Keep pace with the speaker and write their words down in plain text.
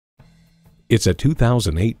It's a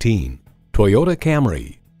 2018 Toyota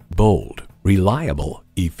Camry. Bold, reliable,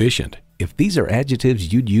 efficient. If these are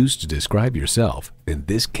adjectives you'd use to describe yourself, then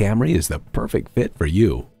this Camry is the perfect fit for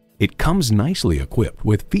you. It comes nicely equipped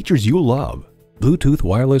with features you'll love: Bluetooth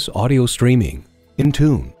wireless audio streaming,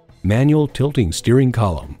 in-tune, manual tilting steering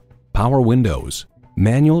column, power windows,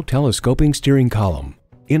 manual telescoping steering column,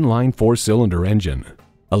 inline 4-cylinder engine,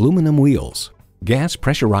 aluminum wheels, gas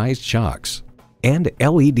pressurized shocks, and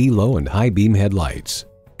LED low and high beam headlights.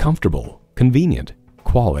 Comfortable, convenient,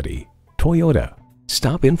 quality. Toyota.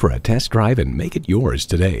 Stop in for a test drive and make it yours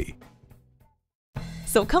today.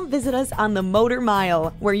 So come visit us on the Motor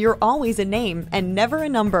Mile, where you're always a name and never a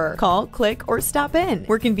number. Call, click, or stop in.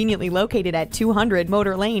 We're conveniently located at 200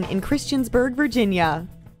 Motor Lane in Christiansburg, Virginia.